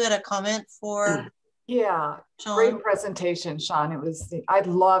 Shane, you had a comment for. Yeah, Shawn? Great presentation, Shawn. I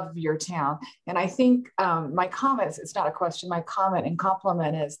love your town. And I think my comment, it's not a question, my comment and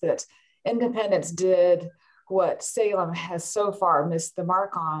compliment is that Independence did what Salem has so far missed the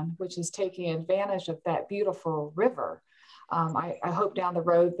mark on, which is taking advantage of that beautiful river. I hope down the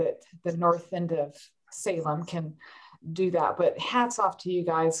road that the north end of Salem can do that, but hats off to you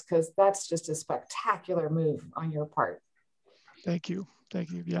guys, because that's just a spectacular move on your part. Thank you.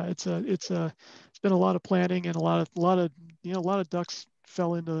 Thank you. Yeah, it's been a lot of planning and a lot of ducks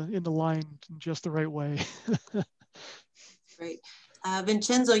fell into line in just the right way. Great.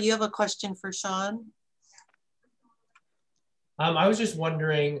 Vincenzo, you have a question for Shawn? I was just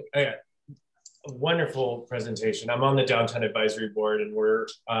wondering, a wonderful presentation. I'm on the Downtown Advisory Board, and we're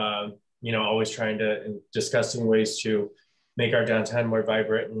always trying to and discussing ways to make our downtown more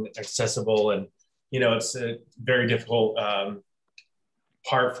vibrant and accessible. And it's a very difficult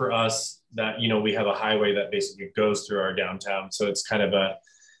part for us that we have a highway that basically goes through our downtown. So it's kind of a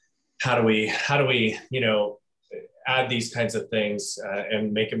how do we add these kinds of things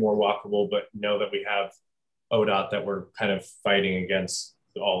and make it more walkable, but know that we have ODOT that we're kind of fighting against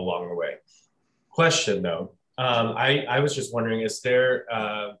all along the way. Question though, I was just wondering,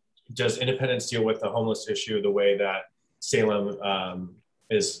 does Independence deal with the homeless issue the way that Salem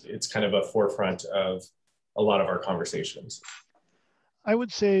it's kind of a forefront of a lot of our conversations? I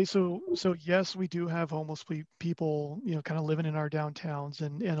would say so. Yes, we do have homeless people, kind of living in our downtowns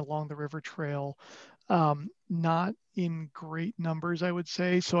and along the river trail. Not in great numbers, I would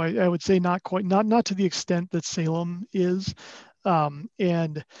say. So I would say not to the extent that Salem is.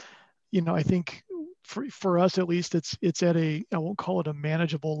 And I think for us at least, it's at a, I won't call it a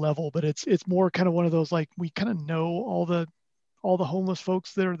manageable level, but it's more kind of one of those, like, we kind of know all the homeless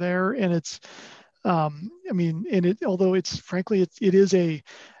folks that are there, and it's. Although it's frankly,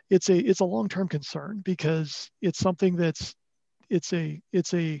 it's a long-term concern, because it's something that's, I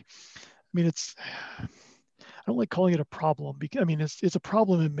don't like calling it a problem, because it's a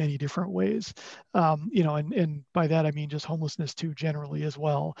problem in many different ways. And by that, I mean just homelessness too, generally as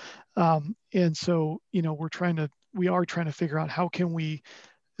well. And so, we are trying to figure out how can we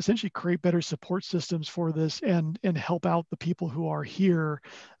essentially create better support systems for this and help out the people who are here.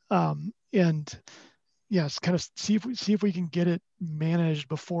 And yes, kind of see if we can get it managed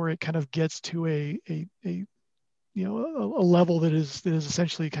before it kind of gets to a level that is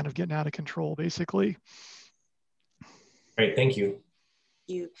essentially kind of getting out of control, basically. Great, thank you.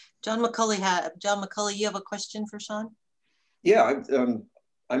 Thank you. John McCulley, you have a question for Shawn? Yeah,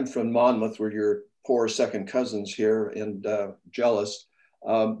 I'm from Monmouth. We're your poor second cousins here, and jealous.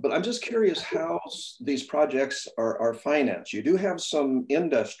 But I'm just curious how these projects are financed. You do have some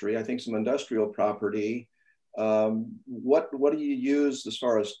industry, I think some industrial property. What do you use as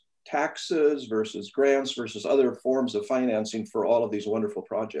far as taxes versus grants versus other forms of financing for all of these wonderful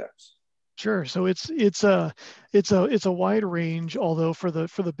projects? Sure. So it's a wide range, although for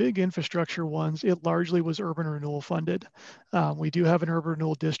the big infrastructure ones, it largely was urban renewal funded. We do have an urban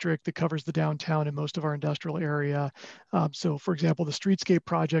renewal district that covers the downtown and most of our industrial area. So for example, the streetscape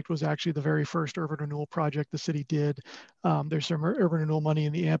project was actually the very first urban renewal project the city did. There's some urban renewal money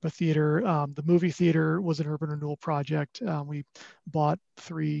in the amphitheater. The movie theater was an urban renewal project. We bought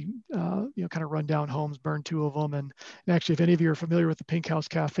 3 kind of rundown homes, burned 2 of them. And actually, if any of you are familiar with the Pink House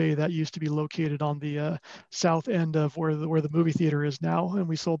Cafe, that used to be located on the south end of where the movie theater is now, and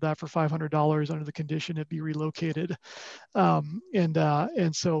we sold that for $500 under the condition it be relocated.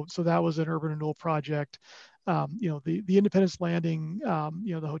 And so that was an urban renewal project. the Independence Landing,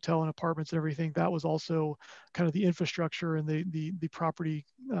 the hotel and apartments and everything, that was also kind of the infrastructure, and the property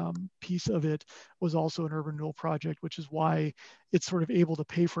piece of it was also an urban renewal project, which is why it's sort of able to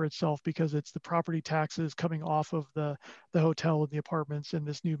pay for itself, because it's the property taxes coming off of the hotel and the apartments, and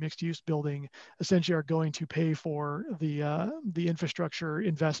this new mixed use building essentially are going to pay for the infrastructure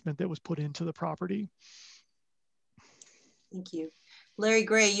investment that was put into the property. Thank you. Larry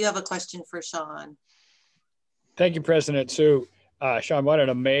Gray, you have a question for Shawn. Thank you, President Sue. Shawn, what an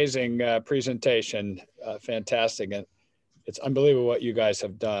amazing presentation. Fantastic. And it's unbelievable what you guys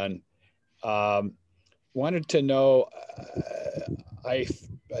have done. Wanted to know, I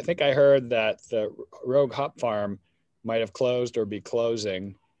think I heard that the Rogue Hop Farm might have closed or be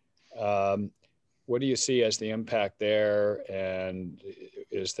closing. What do you see as the impact there? And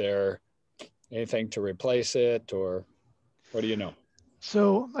is there anything to replace it, or what do you know?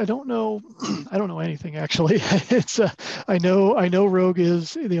 So I don't know. I don't know anything actually. It's I know Rogue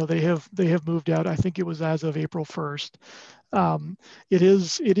is, they have moved out. I think it was as of April 1st.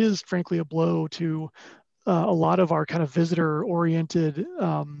 It is frankly a blow to a lot of our kind of visitor oriented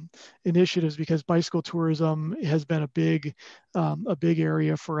initiatives, because bicycle tourism has been a big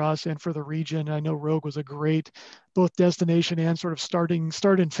area for us and for the region. I know Rogue was a great both destination and sort of start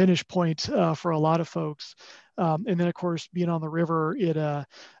and finish point for a lot of folks. And then of course, being on the river, it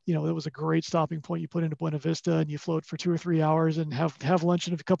was a great stopping point. You put into Buena Vista and you float for 2 or 3 hours and have lunch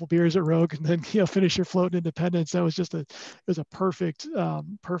and a couple beers at Rogue, and then finish your float in Independence. That was just a perfect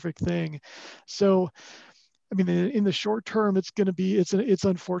thing. So I mean, in the short term, it's going to be, it's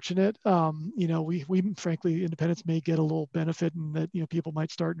unfortunate. We frankly, Independence may get a little benefit in that, people might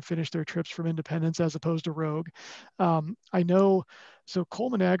start and finish their trips from Independence as opposed to Rogue. I know, so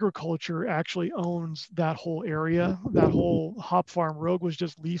Coleman Agriculture actually owns that whole area, that whole hop farm. Rogue was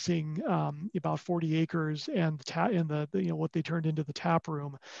just leasing about 40 acres and what they turned into the tap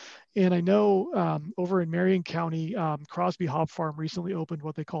room. And I know over in Marion County, Crosby Hop Farm recently opened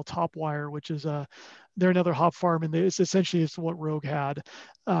what they call Top Wire, which is they're another hop farm, and it's essentially what Rogue had.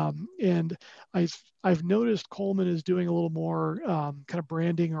 And I've noticed Coleman is doing a little more kind of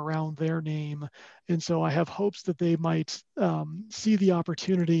branding around their name, and so I have hopes that they might see the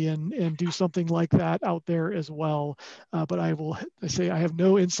opportunity and do something like that out there as well. But I say I have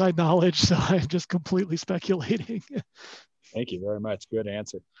no inside knowledge, so I'm just completely speculating. Thank you very much. Good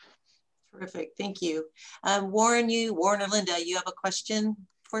answer. Terrific. Thank you. Warren or Linda, you have a question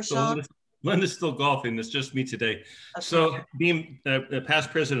for Shawn? Linda's still golfing. It's just me today. Okay. So being a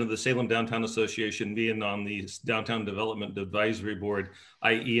past president of the Salem Downtown Association, being on the Downtown Development Advisory Board,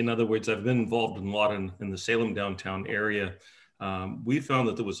 i.e., in other words, I've been involved in a lot in the Salem downtown area. We found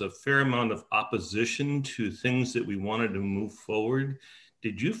that there was a fair amount of opposition to things that we wanted to move forward.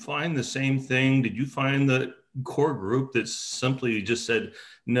 Did you find the same thing? Did you find the core group that simply just said,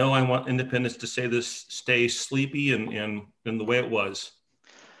 no, I want Independence to stay sleepy and the way it was?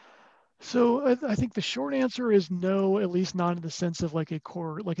 So I think the short answer is no, at least not in the sense of like a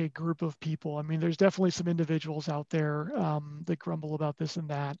group of people. I mean, there's definitely some individuals out there that grumble about this and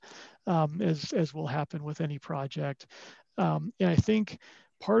that, as will happen with any project. And I think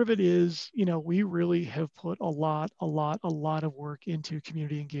part of it is, we really have put a lot of work into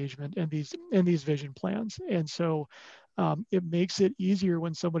community engagement and these vision plans. And so it makes it easier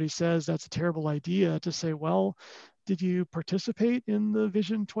when somebody says that's a terrible idea to say, well, did you participate in the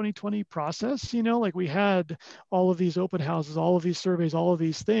Vision 2020 process? Like we had all of these open houses, all of these surveys, all of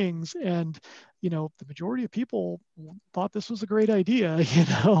these things. And, the majority of people thought this was a great idea,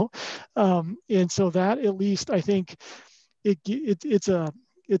 and so that, at least I think it's a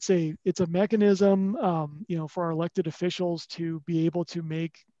mechanism, for our elected officials to be able to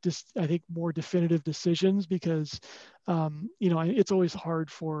make I think more definitive decisions, because, it's always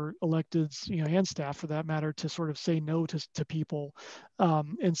hard for electeds, and staff for that matter, to sort of say no to people.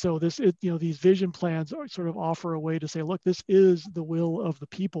 And so these vision plans sort of offer a way to say, look, this is the will of the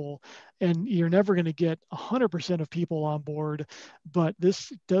people, and you're never going to get 100% of people on board, but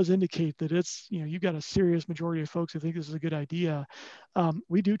this does indicate that it's, you've got a serious majority of folks who think this is a good idea.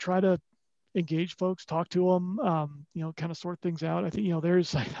 We do try to engage folks, talk to them, kind of sort things out. I think,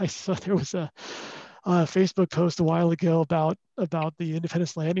 I saw there was a Facebook post a while ago about the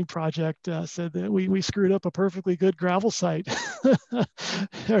Independence Landing project, said that we screwed up a perfectly good gravel site,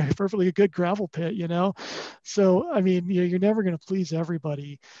 a perfectly good gravel pit, So, I mean, you're never going to please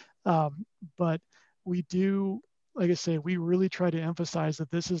everybody. But we do, like I say, we really try to emphasize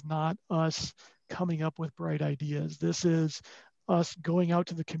that this is not us coming up with bright ideas. This is us going out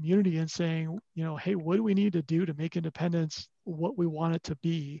to the community and saying, hey, what do we need to do to make Independence what we want it to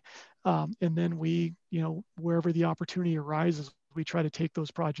be. And then we, wherever the opportunity arises, we try to take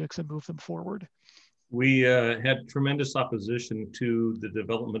those projects and move them forward. We had tremendous opposition to the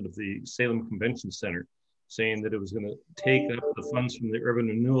development of the Salem Convention Center, saying that it was going to take up the funds from the Urban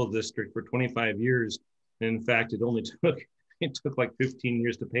Renewal District for 25 years. And in fact, it only took like 15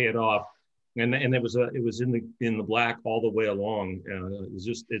 years to pay it off. And it was in the black all the way along.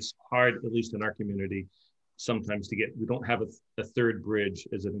 It's hard, at least in our community, sometimes to get, we don't have a third bridge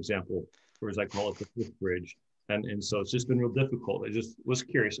as an example, or as I call it, the fifth bridge. And so it's just been real difficult. I just was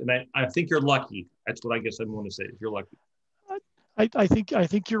curious. And I think you're lucky. That's what I guess I want to say. You're lucky. I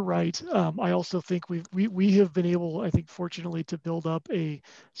think you're right. I also think we have been able, I think, fortunately, to build up a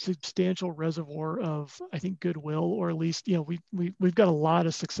substantial reservoir of, I think, goodwill, or at least, we've got a lot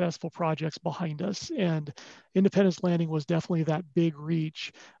of successful projects behind us. And Independence Landing was definitely that big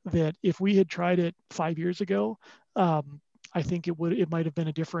reach that if we had tried it 5 years ago, I think it might have been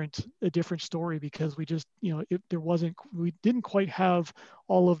a different story, because we just, we didn't quite have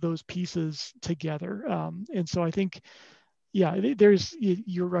all of those pieces together. And so I think, yeah,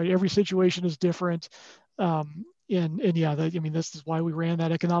 you're right. Every situation is different. And yeah, this is why we ran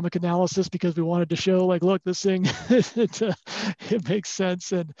that economic analysis, because we wanted to show, like, look, this thing, it makes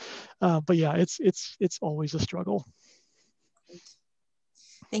sense. And, but yeah, it's always a struggle.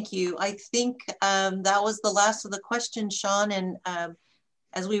 Thank you. I think that was the last of the questions, Shawn. And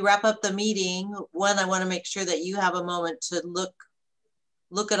as we wrap up the meeting, I want to make sure that you have a moment to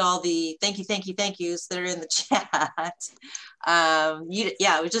look at all the thank yous that are in the chat.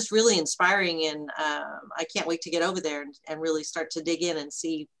 Yeah, it was just really inspiring, and I can't wait to get over there and really start to dig in and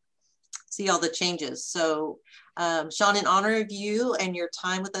see all the changes. So Shawn, in honor of you and your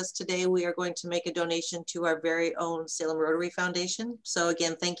time with us today, we are going to make a donation to our very own Salem Rotary Foundation. So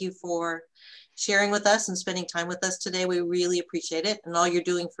again, thank you for sharing with us and spending time with us today. We really appreciate it, and all you're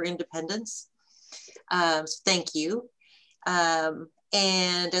doing for independence. So thank you.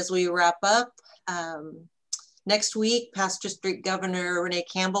 And as we wrap up, next week, Past District Governor Renee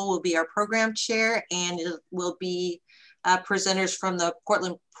Campbell will be our program chair, and it will be presenters from the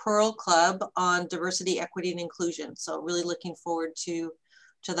Portland Pearl Club on diversity, equity, and inclusion. So really looking forward to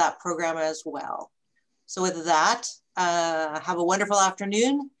that program as well. So with that, have a wonderful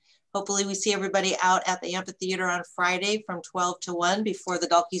afternoon. Hopefully we see everybody out at the amphitheater on Friday from 12 to 1 before the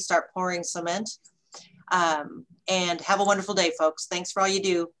Dalkeys start pouring cement. And have a wonderful day, folks. Thanks for all you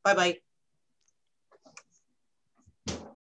do. Bye-bye.